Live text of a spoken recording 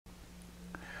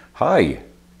Hi,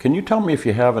 can you tell me if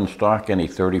you have in stock any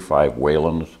 35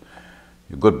 Whelens?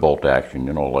 A good bolt action,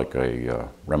 you know, like a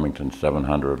Remington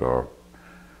 700 or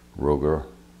Ruger.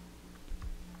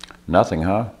 Nothing,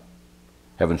 huh?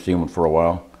 Haven't seen one for a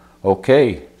while?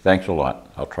 Okay, thanks a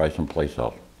lot. I'll try someplace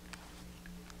else.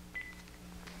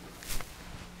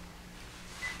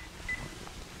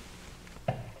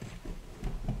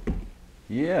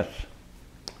 Yes.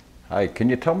 Hi, can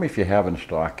you tell me if you have in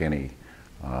stock any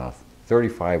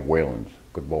 35 Whelens,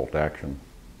 good bolt action?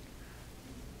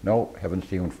 No, haven't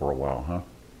seen one for a while, huh?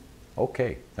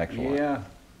 Okay, thanks a lot. Yeah,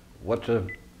 what's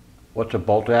a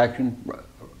bolt action?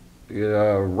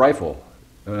 Rifle.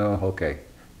 Okay,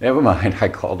 never mind, I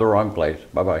called the wrong place.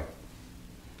 Bye-bye.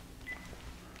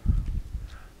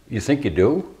 You think you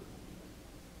do?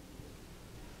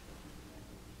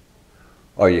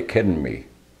 Are you kidding me?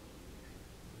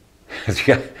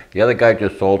 The other guy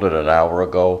just sold it an hour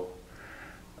ago.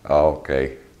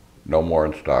 Okay, no more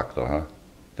in stock though, huh?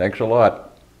 Thanks a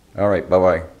lot. All right,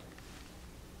 bye-bye.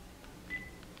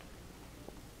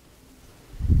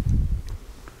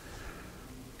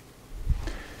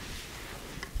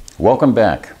 Welcome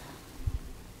back.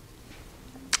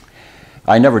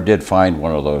 I never did find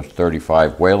one of those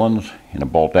 35 Whelens in a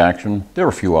bolt action. There are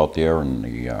a few out there in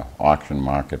the auction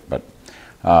market, but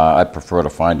I prefer to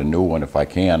find a new one if I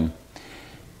can.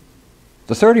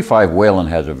 The 35 Whelen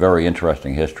has a very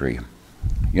interesting history.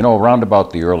 You know, around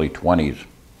about the early 20s,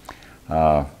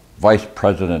 Vice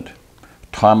President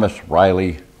Thomas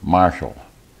Riley Marshall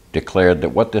declared that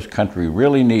what this country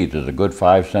really needs is a good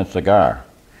 5-cent cigar.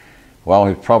 Well,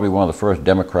 he's probably one of the first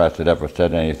Democrats that ever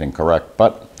said anything correct,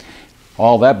 but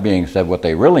all that being said, what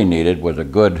they really needed was a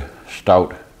good,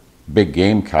 stout, big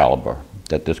game caliber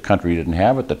that this country didn't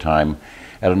have at the time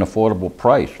at an affordable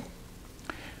price.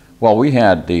 Well, we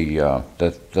had the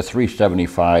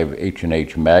 375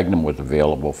 H&H Magnum was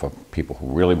available for people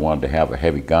who really wanted to have a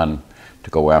heavy gun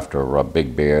to go after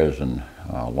big bears and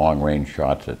long-range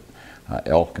shots at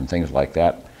elk and things like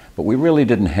that. But we really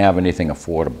didn't have anything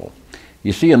affordable.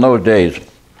 You see, in those days,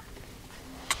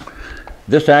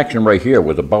 this action right here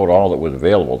was about all that was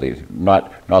available.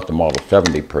 Not the Model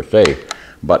 70 per se,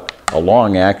 but a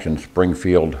long-action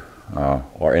Springfield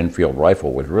or Enfield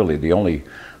rifle was really the only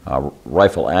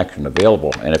rifle action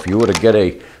available. And if you were to get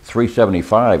a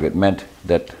 375, it meant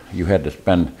that you had to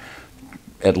spend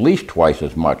at least twice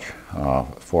as much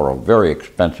for a very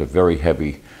expensive, very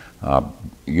heavy,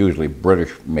 usually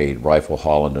British-made rifle,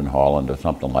 Holland and Holland or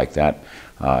something like that,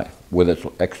 with its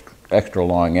extra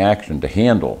long action to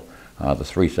handle the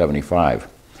 375.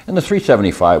 And the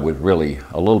 375 was really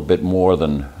a little bit more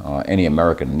than any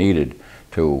American needed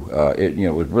to,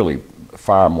 it was really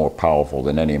far more powerful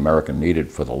than any American needed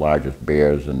for the largest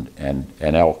bears and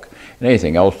elk and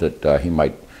anything else that he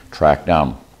might track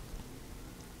down.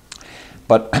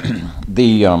 But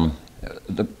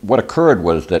what occurred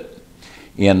was that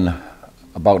in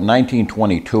about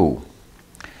 1922,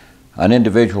 an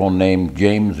individual named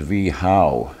James V.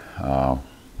 Howe,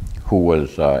 who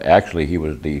was actually, he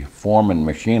was the foreman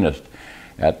machinist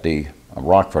at the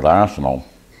Rockford Arsenal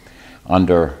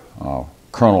under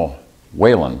Colonel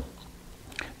Whelen.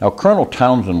 Now, Colonel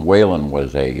Townsend Whelen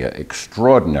was a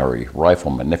extraordinary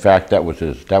rifleman. In fact, that was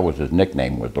his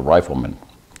nickname, was the Rifleman.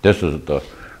 This is the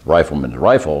Rifleman's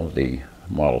rifle, the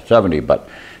Model 70, but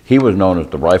he was known as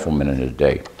the Rifleman in his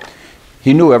day.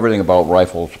 He knew everything about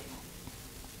rifles.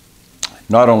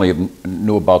 Not only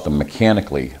knew about them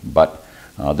mechanically, but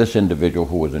this individual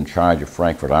who was in charge of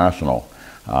Frankfurt Arsenal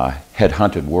had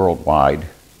hunted worldwide.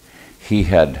 He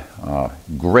had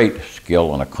great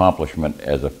skill and accomplishment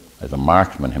as a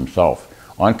marksman himself.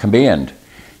 On command,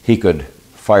 he could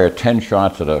fire 10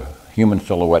 shots at a human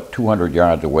silhouette 200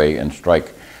 yards away and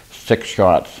strike 6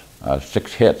 shots,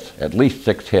 6 hits, at least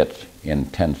 6 hits in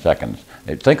 10 seconds.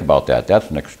 Think about that.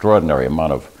 That's an extraordinary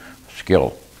amount of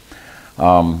skill.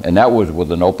 And that was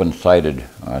with an open-sighted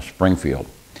Springfield.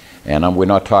 And we're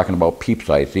not talking about peep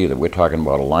sights either. We're talking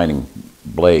about aligning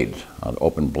blades,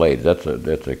 open blades.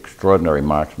 That's extraordinary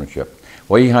marksmanship.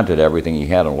 Well, he hunted everything. He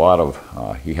had a lot of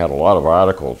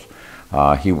articles.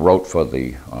 He wrote for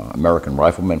the American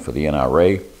Rifleman, for the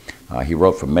NRA. He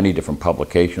wrote for many different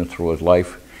publications through his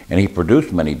life, and he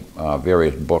produced many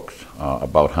various books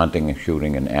about hunting and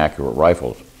shooting and accurate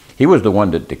rifles. He was the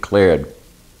one that declared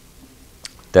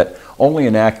that only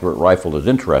an accurate rifle is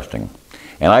interesting,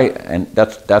 and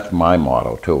that's my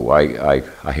motto too. I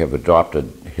have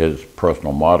adopted his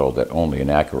personal motto that only an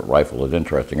accurate rifle is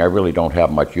interesting. I really don't have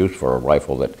much use for a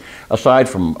rifle that, aside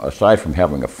from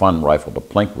having a fun rifle to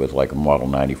plink with, like a Model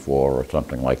 94 or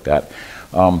something like that,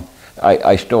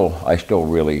 I still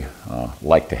really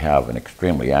like to have an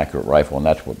extremely accurate rifle, and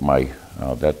that's what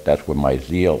that's what my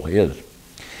zeal is.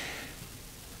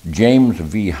 James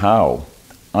V. Howe,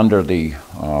 under the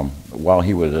while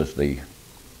he was as the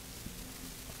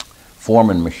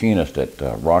foreman machinist at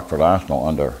Rockford Arsenal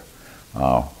under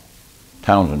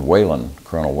Townsend Whelen,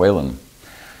 Colonel Whelen,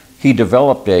 he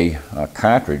developed a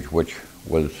cartridge which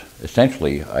was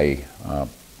essentially a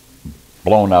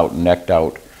blown out, necked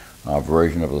out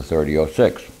version of the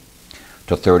 30-06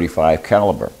 to 35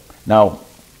 caliber. Now,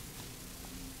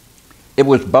 it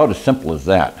was about as simple as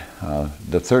that.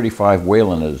 The 35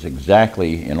 Whelen is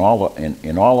exactly in all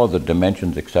of the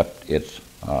dimensions except its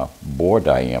bore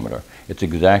diameter. It's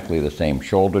exactly the same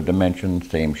shoulder dimension,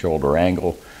 same shoulder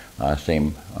angle,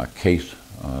 same case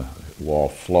wall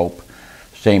slope,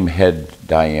 same head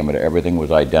diameter. Everything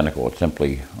was identical. It's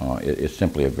simply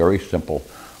a very simple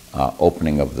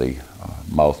opening of the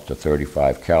mouth to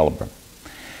 35 caliber.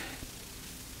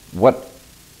 What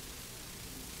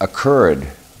occurred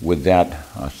with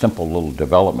that simple little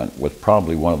development was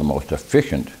probably one of the most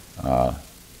efficient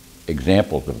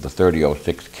examples of the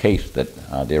 30-06 case that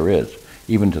there is,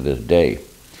 even to this day.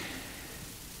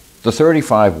 The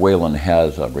 35 Whelen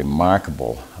has a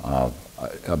remarkable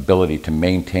ability to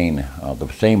maintain the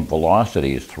same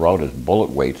velocities throughout its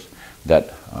bullet weights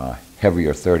that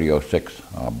heavier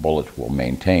 30-06 bullets will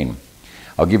maintain.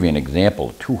 I'll give you an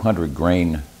example. 200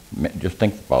 grain, just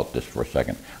think about this for a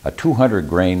second. A 200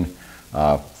 grain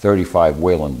 35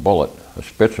 Whelen bullet, a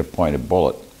Spitzer pointed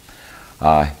bullet,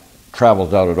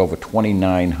 travels out at over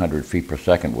 2,900 feet per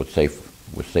second with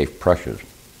safe pressures.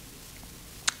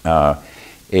 A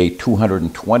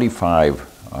 225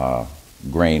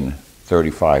 grain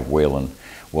 35 Whelen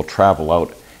will travel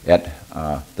out at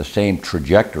the same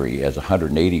trajectory as a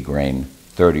 180 grain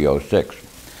 30-06,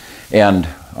 and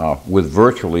with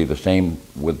virtually the same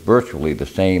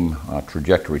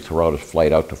trajectory throughout its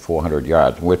flight out to 400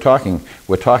 yards. We're talking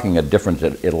a difference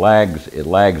that it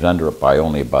lags under it by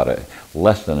only about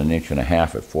less than 1.5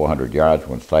 inches at 400 yards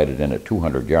when sighted in at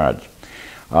 200 yards.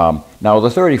 Now, the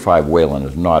 35 Whelen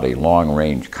is not a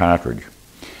long-range cartridge.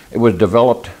 It was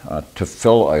developed to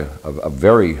fill a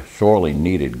very sorely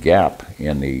needed gap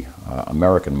in the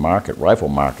American market, rifle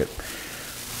market.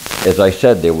 As I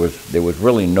said, there was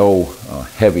really no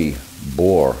heavy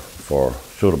bore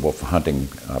suitable for hunting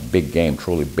big game,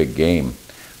 truly big game,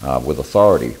 with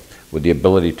authority, with the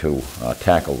ability to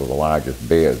tackle the largest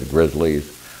bears, the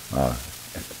grizzlies,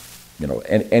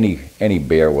 any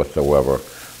bear whatsoever.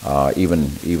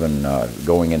 Even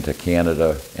going into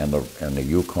Canada and the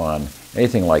Yukon,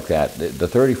 anything like that. The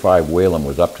 35 Whelen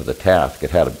was up to the task. It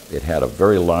had a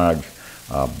very large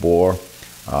bore.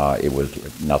 It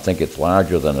was, now think it's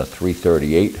larger than a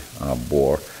 338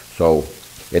 bore, so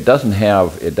it doesn't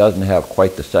have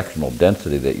quite the sectional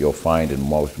density that you'll find in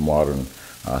most modern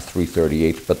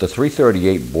 338s. But the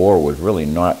 338 bore was really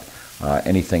not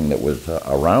anything that was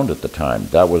around at the time.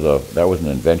 That was an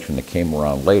invention that came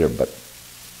around later. But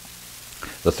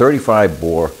the 35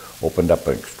 bore opened up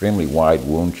an extremely wide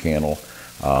wound channel.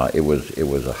 It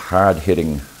was a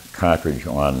hard-hitting cartridge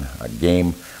on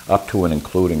game up to and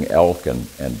including elk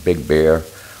and big bear,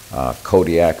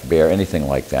 Kodiak bear, anything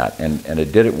like that, and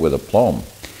it did it with aplomb.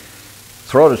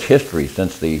 Throughout its history,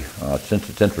 since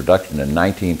its introduction in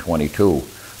 1922,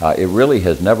 it really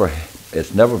has never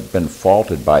been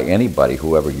faulted by anybody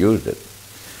who ever used it.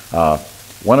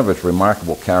 One of its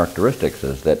remarkable characteristics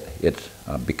is that it's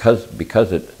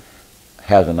because it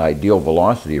has an ideal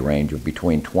velocity range of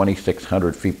between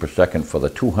 2,600 feet per second for the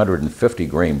 250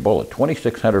 grain bullet.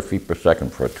 2,600 feet per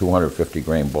second for a 250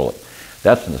 grain bullet.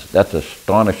 That's an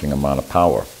astonishing amount of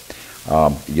power.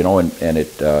 And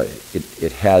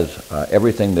it has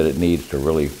everything that it needs to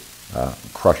really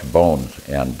crush bones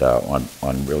and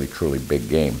on really truly big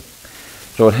game.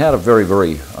 So it had a very,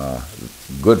 very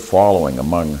good following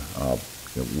among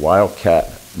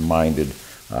wildcat-minded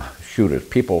shooters,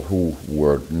 people who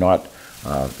were not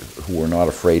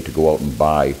afraid to go out and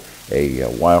buy a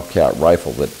wildcat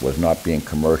rifle that was not being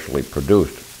commercially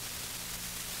produced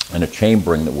and a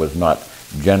chambering that was not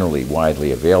generally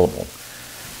widely available.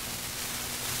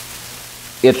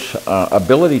 Its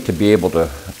ability to be able to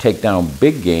take down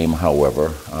big game,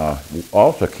 however,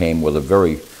 also came with a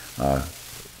very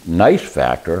nice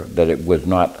factor that it was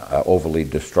not overly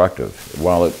destructive.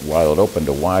 While it opened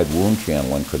a wide wound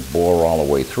channel and could bore all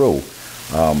the way through,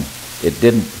 it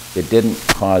didn't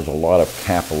cause a lot of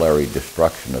capillary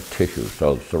destruction of tissue.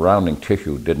 So the surrounding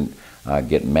tissue didn't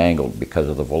get mangled because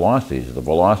of the velocities. The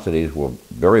velocities were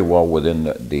very well within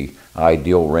the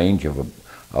ideal range of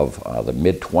the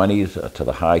mid-20s to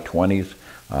the high 20s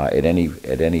at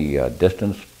any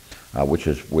distance. which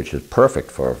is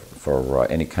perfect for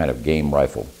any kind of game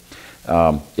rifle.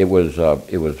 It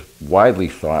was widely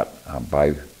sought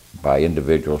by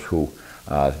individuals who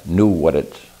knew what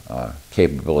its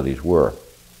capabilities were.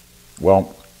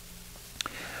 Well,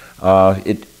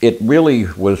 it really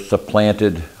was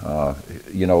supplanted.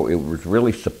 It was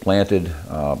really supplanted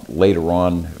later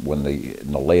on when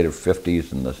in the later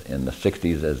 50s and in the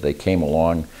 60s as they came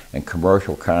along, and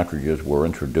commercial cartridges were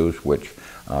introduced, which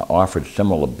offered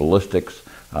similar ballistics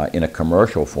in a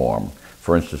commercial form.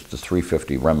 For instance, the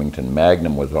 .350 Remington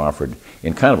Magnum was offered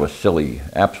in kind of a silly,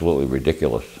 absolutely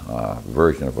ridiculous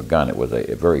version of a gun. It was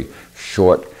a very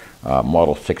short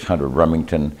Model 600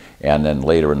 Remington, and then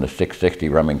later in the 660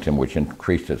 Remington, which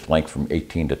increased its length from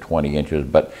 18 to 20 inches.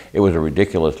 But it was a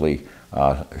ridiculously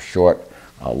short,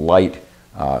 light,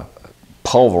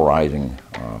 pulverizing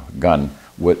gun,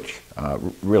 which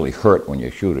really hurt when you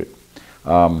shoot it.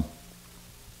 But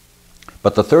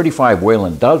the .35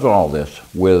 Whelen does all this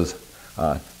with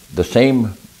the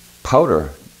same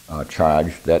powder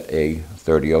charge that a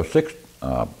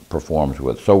 .30-06 performs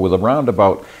with. So with around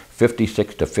about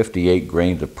 56 to 58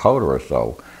 grains of powder or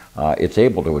so, it's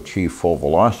able to achieve full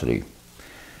velocity.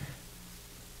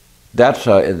 That's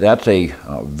a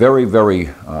very, very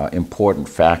important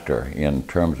factor in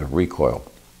terms of recoil.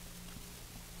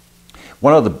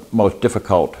 One of the most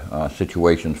difficult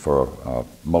situations for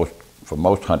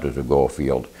most hunters who go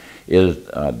afield is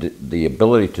the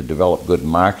ability to develop good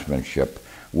marksmanship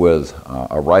with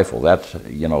a rifle. That's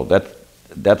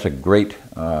a great.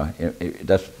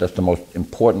 That's the most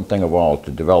important thing of all,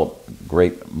 to develop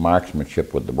great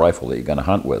marksmanship with the rifle that you're going to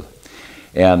hunt with.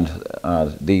 And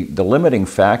the limiting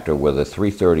factor with a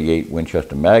 .338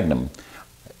 Winchester Magnum,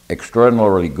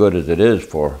 extraordinarily good as it is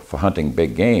for hunting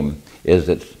big game, is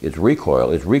its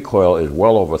recoil. Its recoil is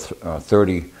well over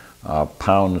 30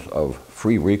 pounds of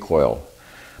free recoil.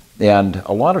 And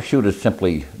a lot of shooters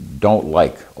simply don't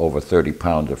like over 30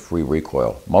 pounds of free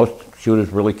recoil. Most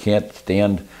shooters really can't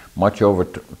stand much over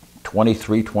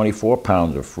 23, 24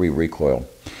 pounds of free recoil.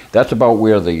 That's about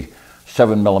where the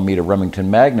 7mm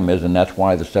Remington Magnum is, and that's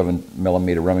why the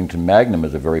 7mm Remington Magnum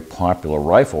is a very popular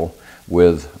rifle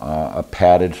with a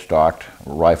padded, stocked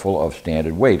rifle of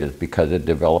standard weight, is because it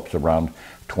develops around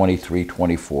 23,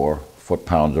 24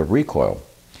 foot-pounds of recoil.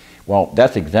 Well,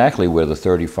 that's exactly where the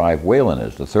 .35 Whelen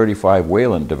is. The .35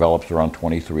 Whelen develops around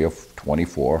 23 or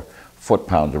 24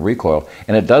 foot-pounds of recoil,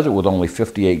 and it does it with only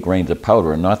 58 grains of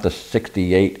powder, and not the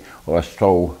 68 or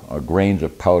so grains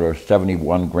of powder,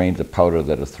 71 grains of powder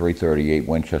that a .338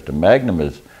 Winchester Magnum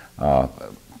is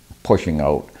pushing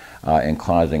out and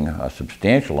causing a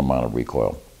substantial amount of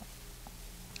recoil.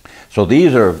 So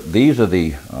these are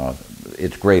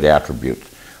its great attributes.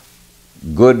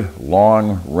 Good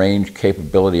long-range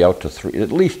capability out to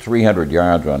at least 300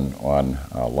 yards on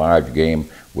large game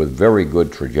with very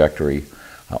good trajectory.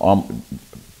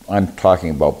 I'm talking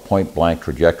about point-blank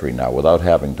trajectory now, without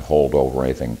having to hold over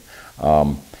anything.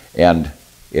 And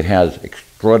it has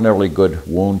extraordinarily good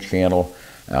wound channel,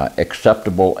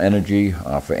 acceptable energy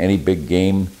for any big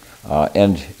game.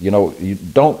 And you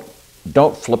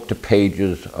don't flip to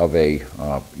pages of a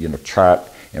chart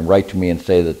and write to me and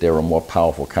say that there are more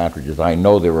powerful cartridges. I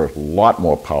know there are a lot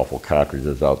more powerful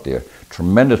cartridges out there,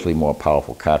 tremendously more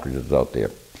powerful cartridges out there.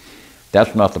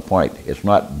 That's not the point. It's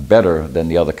not better than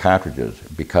the other cartridges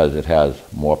because it has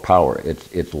more power.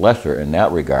 It's lesser in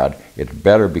that regard. It's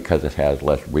better because it has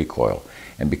less recoil.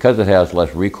 And because it has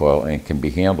less recoil and can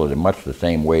be handled in much the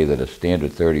same way that a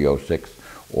standard .30-06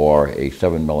 or a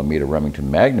 7mm Remington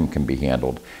Magnum can be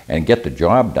handled and get the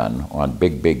job done on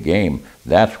big game,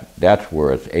 that's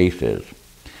where its ace is.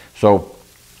 So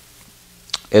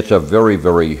it's a very,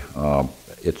 very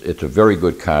it's a very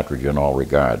good cartridge in all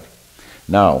regard.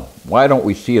 Now, why don't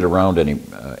we see it around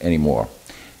anymore?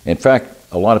 In fact,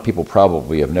 a lot of people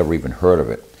probably have never even heard of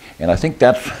it, and I think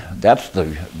that's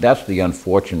the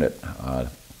unfortunate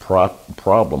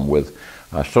problem with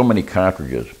so many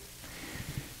cartridges.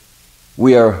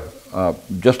 We are,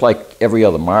 just like every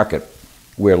other market,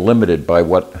 we're limited by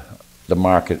what the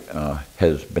market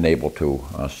has been able to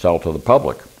sell to the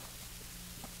public.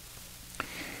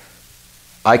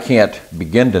 I can't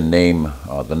begin to name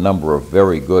the number of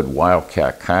very good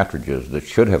Wildcat cartridges that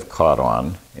should have caught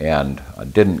on and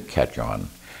didn't catch on,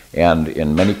 and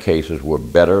in many cases were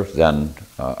better than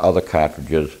other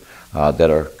cartridges that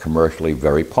are commercially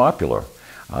very popular.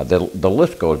 The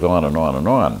list goes on and on and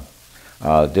on.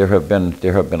 There have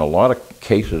been a lot of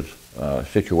cases,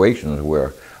 situations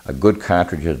where a good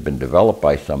cartridge has been developed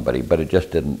by somebody, but it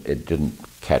didn't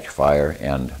catch fire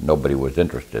and nobody was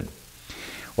interested.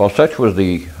 Well, such was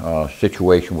the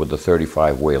situation with the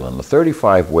 .35 Whelen. The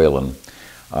 .35 Whelen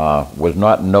was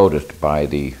not noticed by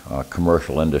the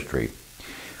commercial industry.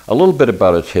 A little bit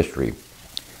about its history.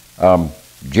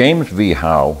 James V.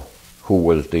 Howe, who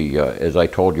was the, as I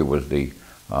told you, was the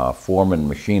foreman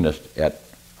machinist at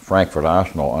Frankfurt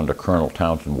Arsenal under Colonel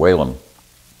Townsend Whelen,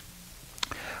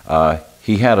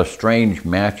 he had a strange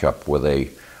matchup with a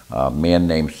man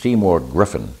named Seymour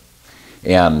Griffin.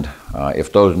 And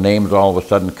if those names all of a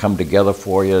sudden come together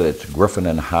for you, it's Griffin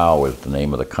and Howe is the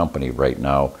name of the company right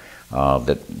now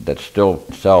that still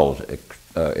sells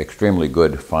extremely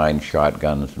good fine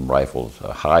shotguns and rifles,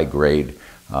 high grade.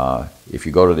 If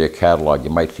you go to their catalog, you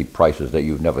might see prices that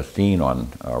you've never seen on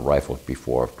rifles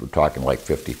before. We're talking like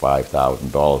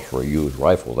 $55,000 for a used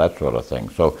rifle, that sort of thing.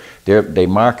 So they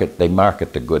market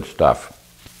the good stuff.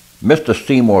 Mr.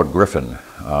 Seymour Griffin,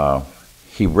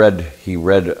 he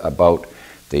read about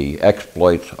the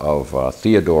exploits of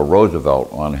Theodore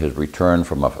Roosevelt on his return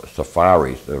from a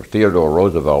safari. Theodore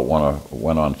Roosevelt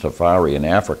went on safari in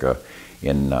Africa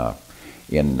in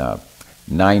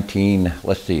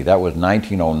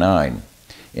 1909,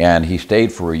 and he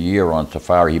stayed for a year on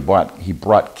safari. He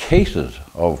brought cases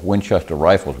of Winchester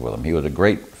rifles with him. He was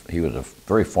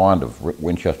very fond of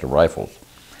Winchester rifles.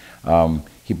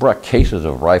 He brought cases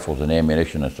of rifles and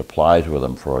ammunition and supplies with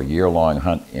him for a year-long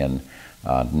hunt in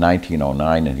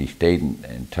 1909, and he stayed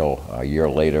until a year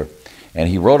later. And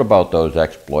he wrote about those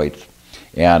exploits.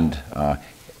 And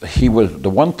the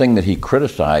one thing that he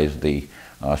criticized the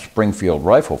Springfield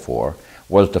rifle for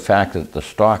was the fact that the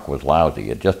stock was lousy.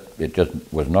 It just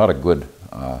was not a good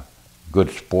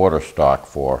sport or stock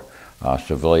for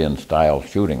civilian-style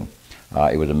shooting.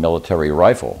 It was a military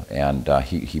rifle, and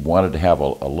he wanted to have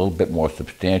a little bit more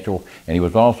substantial. And he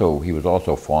was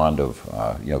also fond of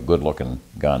good-looking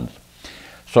guns.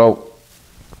 So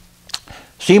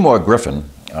Seymour Griffin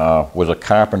was a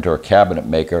carpenter, a cabinet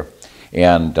maker,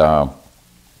 and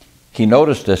he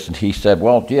noticed this, and he said,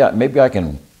 "Well, yeah, maybe I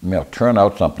can turn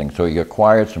out something." So he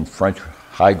acquired some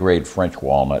high-grade French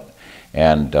walnut,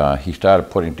 and he started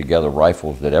putting together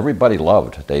rifles that everybody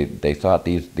loved. They thought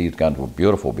these guns were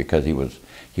beautiful because he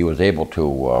was able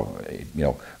to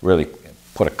really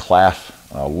put a class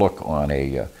look on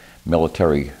a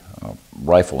military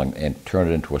rifle and turn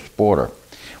it into a sporter.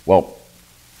 Well,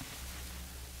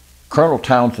 Colonel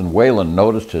Townsend Whelen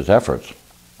noticed his efforts,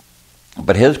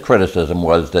 but his criticism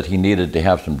was that he needed to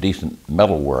have some decent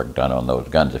metal work done on those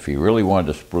guns. If he really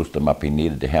wanted to spruce them up, he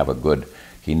needed to have a good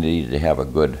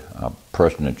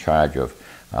person in charge of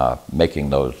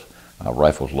making those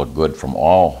rifles look good from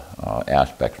all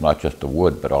aspects, not just the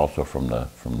wood, but also from the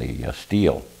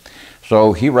steel.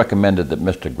 So he recommended that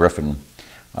Mr. Griffin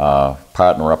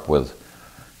partner up with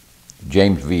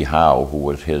James V. Howe, who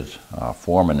was his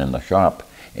foreman in the shop,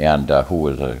 and who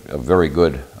was a very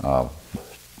good,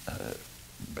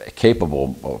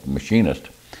 capable machinist.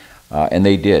 And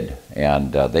they did,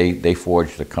 and they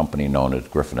forged a company known as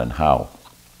Griffin and Howe.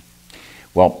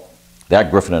 Well,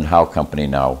 that Griffin and Howe company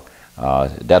now,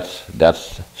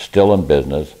 that's still in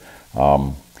business.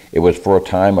 It was for a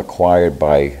time acquired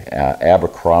by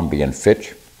Abercrombie and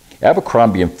Fitch.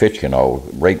 Abercrombie and Fitch,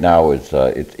 right now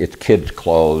it's kids'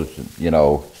 clothes,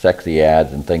 sexy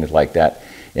ads and things like that.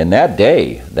 In that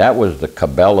day, that was the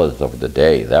Cabela's of the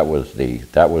day. That was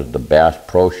the Bass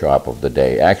Pro Shop of the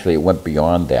day. Actually, it went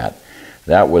beyond that.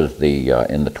 That was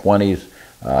in the 20s.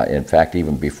 In fact,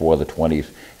 even before the 20s,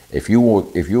 if you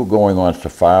were going on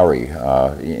safari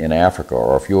in Africa,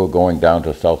 or if you were going down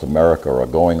to South America, or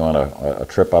going on a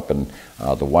trip up in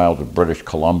the wilds of British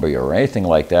Columbia, or anything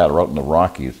like that, or out in the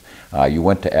Rockies, you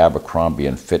went to Abercrombie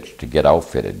and Fitch to get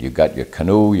outfitted. You got your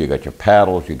canoe, you got your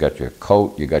paddles, you got your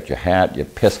coat, you got your hat, your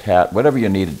pith hat, whatever you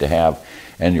needed to have,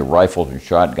 and your rifles and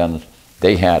shotguns.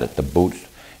 They had it, the boots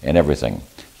and everything.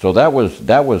 So that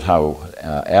was how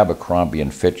Abercrombie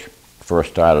and Fitch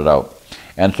first started out.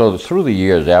 And so through the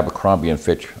years, Abercrombie and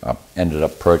Fitch ended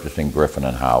up purchasing Griffin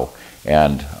and Howe,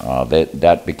 and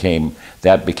that became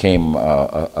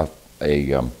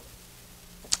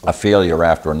a failure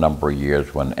after a number of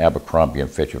years, when Abercrombie and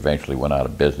Fitch eventually went out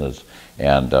of business,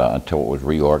 and until it was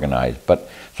reorganized. But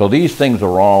so these things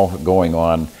are all going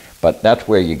on, but that's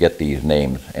where you get these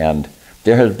names. And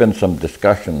there has been some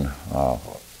discussion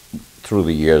through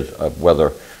the years of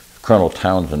whether Colonel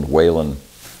Townsend Whelen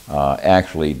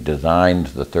actually designed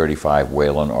the .35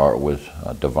 Whelen, or it was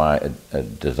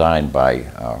designed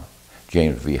by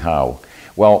James V. Howe.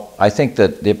 Well, I think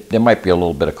that there might be a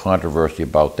little bit of controversy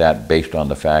about that, based on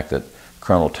the fact that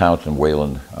Colonel Townsend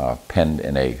Whelen penned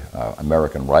in a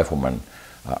American Rifleman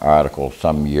article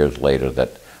some years later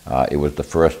that it was the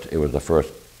first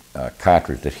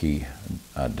cartridge that he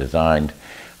designed.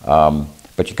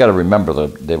 But you got to remember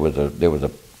that there was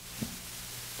a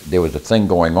there was a thing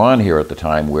going on here at the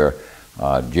time where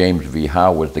James V.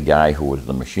 Howe was the guy who was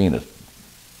the machinist.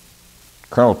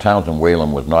 Colonel Townsend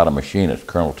Whelen was not a machinist.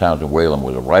 Colonel Townsend Whelen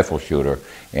was a rifle shooter,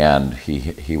 and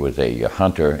he was a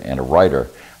hunter and a writer,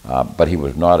 but he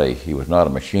was not a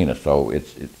machinist. So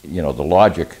you know, the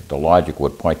logic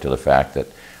would point to the fact that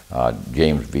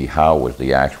James V. Howe was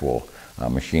the actual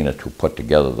machinist who put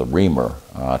together the reamer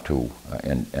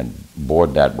and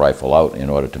bored that rifle out in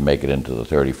order to make it into the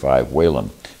 .35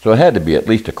 Whelen. So it had to be at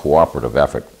least a cooperative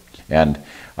effort, and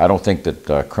I don't think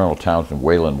that Colonel Townsend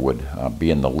Whelen would be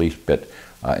in the least bit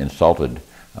insulted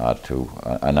to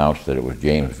announce that it was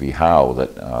James V. Howe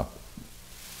that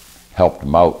helped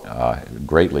him out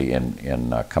greatly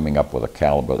in coming up with a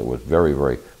caliber that was very,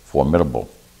 very formidable.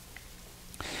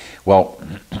 Well,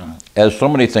 as so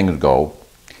many things go,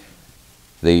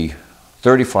 the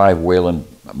 .35 Whelen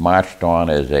marched on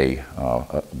as a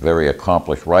very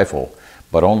accomplished rifle,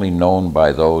 but only known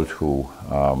by those who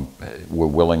were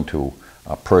willing to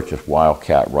purchase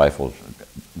wildcat rifles.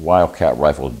 Wildcat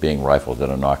rifles being rifles that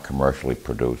are not commercially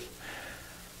produced.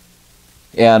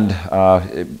 And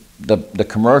the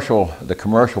commercial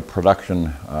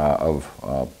production of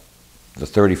the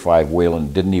 .35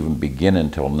 Whelen didn't even begin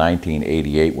until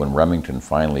 1988, when Remington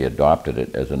finally adopted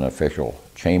it as an official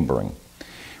chambering.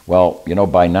 Well, you know,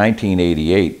 by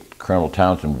 1988, Colonel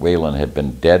Townsend Whelen had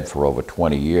been dead for over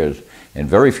 20 years, and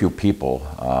very few people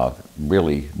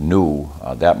really knew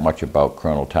that much about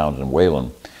Colonel Townsend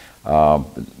Whelen.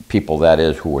 People, that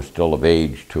is, who were still of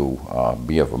age to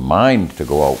be of a mind to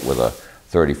go out with a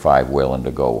 .35 Whelen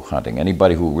to go hunting.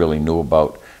 Anybody who really knew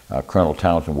about Colonel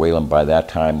Townsend Whelen by that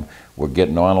time were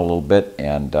getting on a little bit,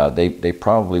 and they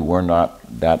probably were not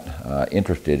that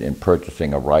interested in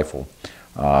purchasing a rifle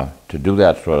to do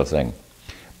that sort of thing.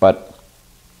 But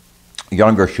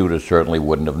younger shooters certainly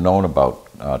wouldn't have known about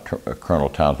Colonel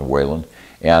Townsend Whelen,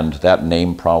 and that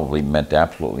name probably meant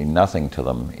absolutely nothing to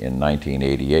them in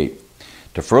 1988.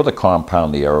 To further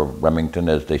compound the error, Remington,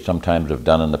 as they sometimes have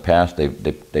done in the past,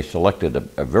 they selected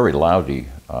a very lousy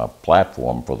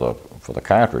platform for the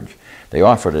cartridge. They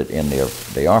offered it in their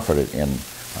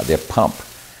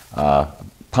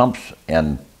pumps,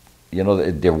 and you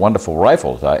know, they're wonderful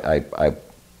rifles. I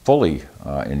fully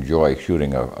enjoy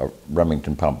shooting a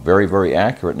Remington pump. Very, very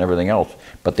accurate and everything else,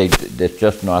 but it's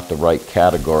just not the right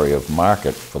category of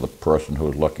market for the person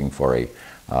who's looking for a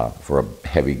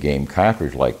heavy game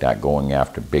cartridge like that, going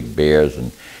after big bears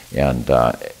and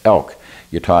elk.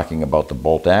 You're talking about the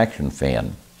bolt action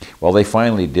fan. Well, they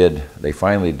finally did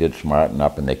smarten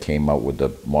up, and they came out with the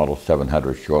Model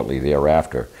 700 shortly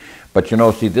thereafter. But you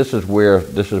know, see, this is where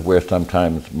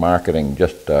sometimes marketing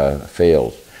just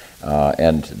fails,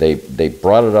 and they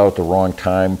brought it out the wrong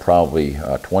time, probably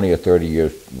 20 or 30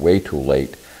 years way too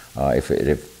late. If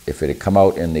it had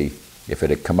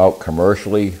come out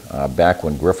commercially back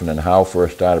when Griffin and Howe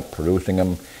first started producing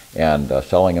them and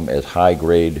selling them as high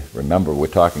grade. Remember, we're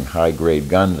talking high grade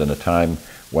guns in a time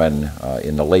when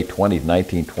in the late 20s,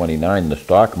 1929, the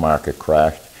stock market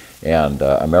crashed, and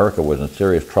America was in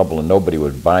serious trouble, and nobody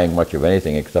was buying much of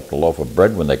anything except a loaf of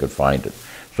bread when they could find it.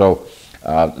 So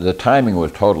the timing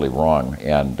was totally wrong,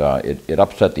 and it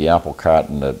upset the apple cart,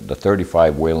 and the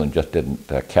 .35 Whelen just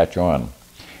didn't catch on.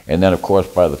 And then, of course,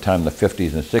 by the time the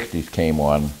 50s and 60s came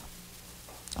on,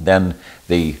 then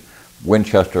the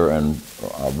Winchester and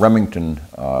Remington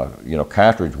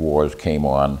cartridge wars came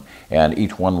on, and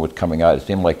each one was coming out. It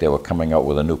seemed like they were coming out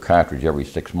with a new cartridge every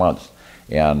 6 months.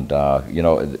 And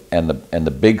and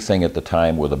the big thing at the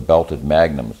time were the belted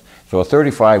magnums. So a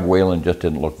 .35 Whelen just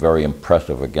didn't look very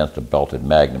impressive against a belted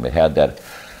magnum. It had that,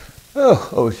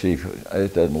 see,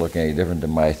 it doesn't look any different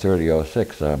than my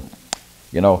 .30-06.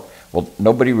 Well,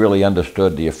 nobody really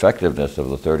understood the effectiveness of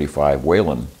the .35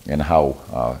 Whelen and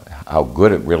how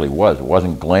good it really was. It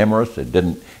wasn't glamorous. It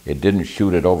didn't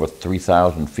shoot at over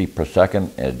 3,000 feet per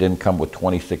second, and it didn't come with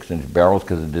 26-inch barrels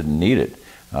because it didn't need it.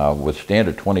 With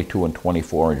standard 22 and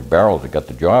 24-inch barrels, it got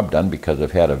the job done because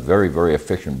it had a very, very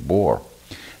efficient bore.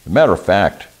 As a matter of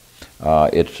fact,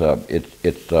 its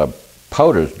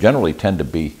powders generally tend to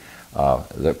be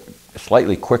the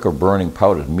slightly quicker burning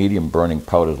powders, medium burning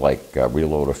powders like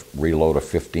Reloader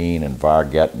 15 and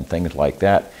Varget and things like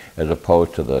that, as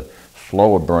opposed to the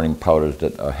slower burning powders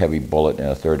that a heavy bullet in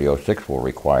a .30-06 will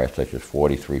require, such as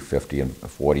 4350 and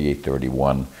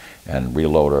 4831 and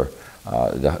Reloader,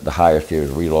 the higher series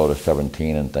Reloader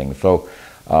 17 and things. So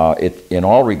in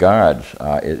all regards,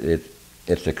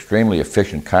 it's extremely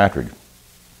efficient cartridge.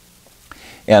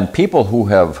 And people who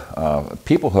have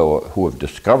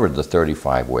discovered the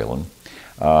 .35 Whelen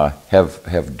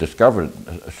have discovered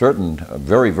certain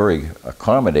very, very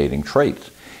accommodating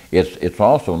traits. It's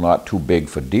also not too big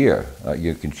for deer.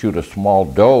 You can shoot a small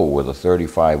doe with a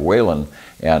 35 Whelen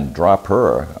and drop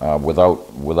her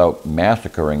without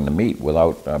massacring the meat,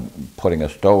 without putting a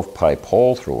stovepipe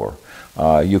hole through her.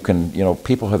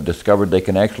 People have discovered they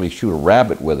can actually shoot a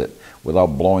rabbit with it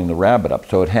without blowing the rabbit up.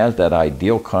 So it has that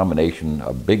ideal combination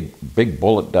of big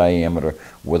bullet diameter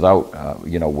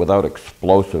without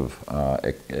explosive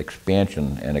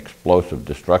expansion and explosive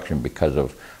destruction because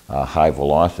of high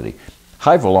velocity.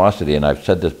 High velocity, and I've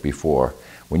said this before,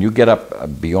 when you get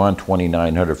up beyond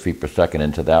 2,900 feet per second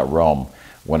into that realm,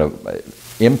 when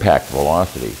impact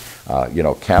velocity,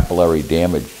 capillary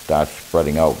damage starts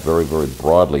spreading out very, very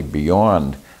broadly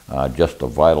beyond just the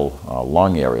vital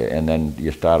lung area, and then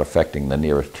you start affecting the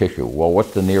nearest tissue. Well,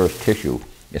 what's the nearest tissue?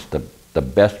 It's the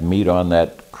best meat on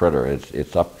that critter.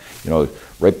 It's up,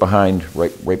 right behind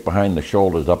the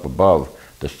shoulders, up above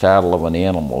the saddle of an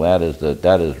animal.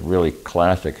 That is really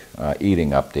classic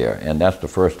eating up there, and that's the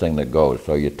first thing that goes.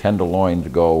 So your tenderloins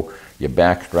go, your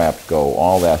back straps go,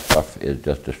 all that stuff is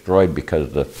just destroyed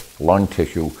because the lung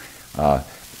tissue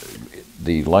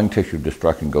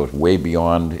destruction goes way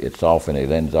beyond itself, and it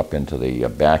ends up into the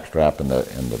back strap and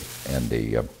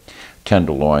the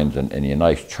tenderloins and your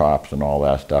nice chops and all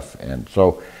that stuff. And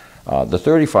so the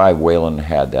 35 Whelen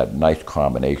had that nice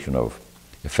combination of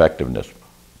effectiveness.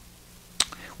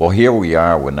 Well, here we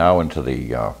are. We're now into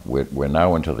the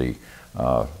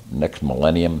next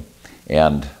millennium,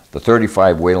 and the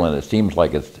 35 Whelen, it seems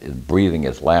like it's breathing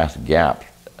its last gap.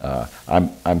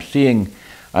 I'm seeing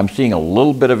a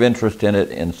little bit of interest in it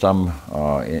in some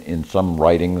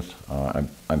writings.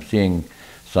 I'm seeing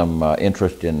some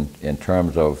interest in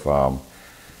terms of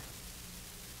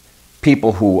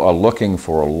people who are looking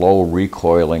for a low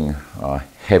recoiling,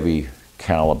 heavy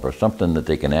caliber, something that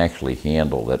they can actually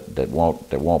handle, that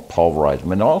won't pulverize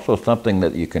them, and also something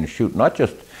that you can shoot. Not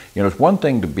just, it's one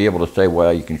thing to be able to say,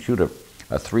 well, you can shoot a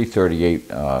 338,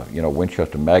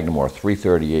 Winchester Magnum or a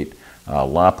 338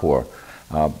 Lapua.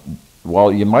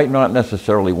 Well, you might not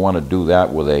necessarily want to do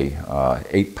that with a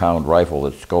 8-pound rifle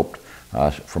that's scoped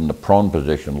from the prone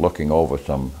position, looking over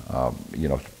some,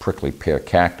 prickly pear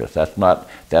cactus. That's not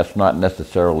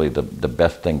necessarily the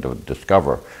best thing to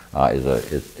discover.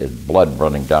 Is blood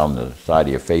running down the side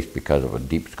of your face because of a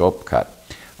deep scope cut.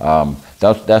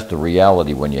 That's the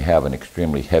reality when you have an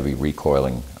extremely heavy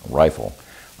recoiling rifle.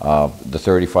 The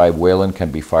 35 Whelen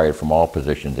can be fired from all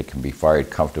positions. It can be fired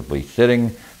comfortably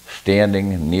sitting,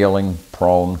 standing, kneeling,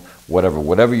 prone,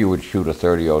 whatever you would shoot a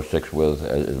 30-06 with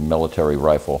as a military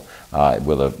rifle,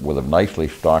 with a nicely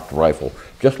stocked rifle,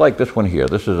 just like this one here.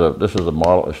 This is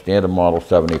a standard model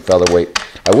 70 featherweight.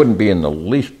 I wouldn't be in the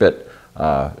least bit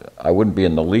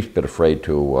afraid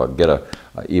to get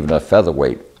even a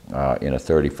featherweight in a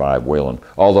 35 Whelen.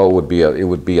 Although it would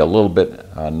be a little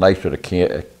bit nicer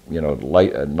to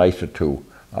nicer to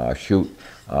shoot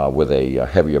with a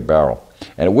heavier barrel.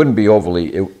 And it wouldn't be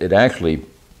overly, it actually,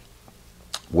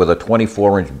 with a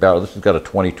 24-inch barrel, this has got a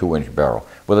 22-inch barrel.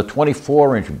 With a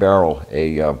 24-inch barrel,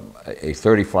 a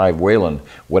 35 Whelen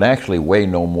would actually weigh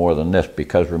no more than this,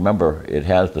 because remember, it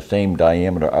has the same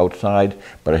diameter outside,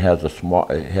 but it has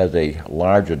a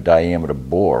larger diameter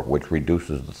bore, which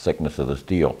reduces the thickness of the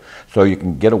steel. So you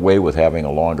can get away with having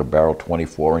a longer barrel,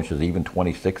 24 inches, even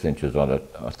 26 inches on a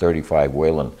 35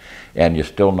 Whelen, and you're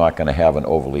still not going to have an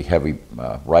overly heavy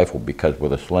rifle, because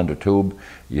with a slender tube,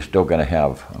 you're still going to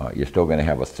have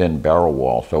a thin barrel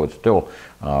wall, so it's still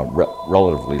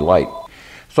relatively light.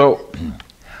 So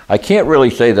I can't really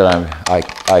say that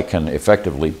I can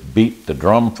effectively beat the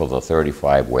drum for the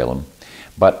 35 Whelen,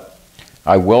 but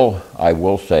I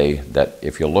will say that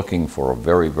if you're looking for a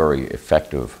very, very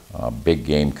effective big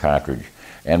game cartridge,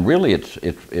 and really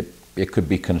it could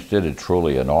be considered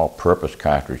truly an all-purpose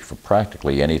cartridge for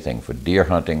practically anything, for deer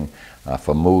hunting,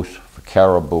 for moose, for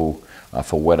caribou,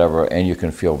 for whatever, and you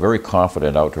can feel very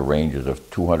confident out to ranges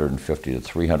of 250 to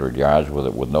 300 yards with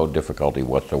it with no difficulty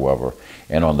whatsoever.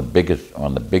 And on the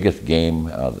biggest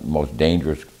game, most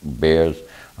dangerous bears,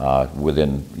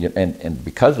 and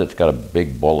because it's got a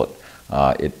big bullet,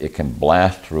 it can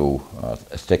blast through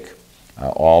thick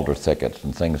alder thickets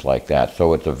and things like that.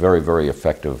 So it's a very, very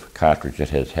effective cartridge.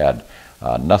 It has had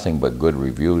nothing but good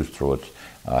reviews through its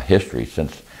history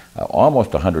since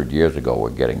almost 100 years ago, we're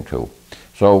getting to.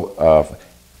 So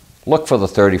look for the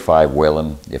 35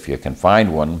 Whelen if you can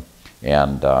find one,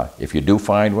 and if you do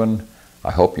find one, I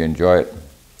hope you enjoy it.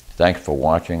 Thanks for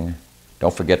watching.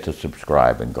 Don't forget to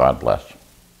subscribe, and God bless.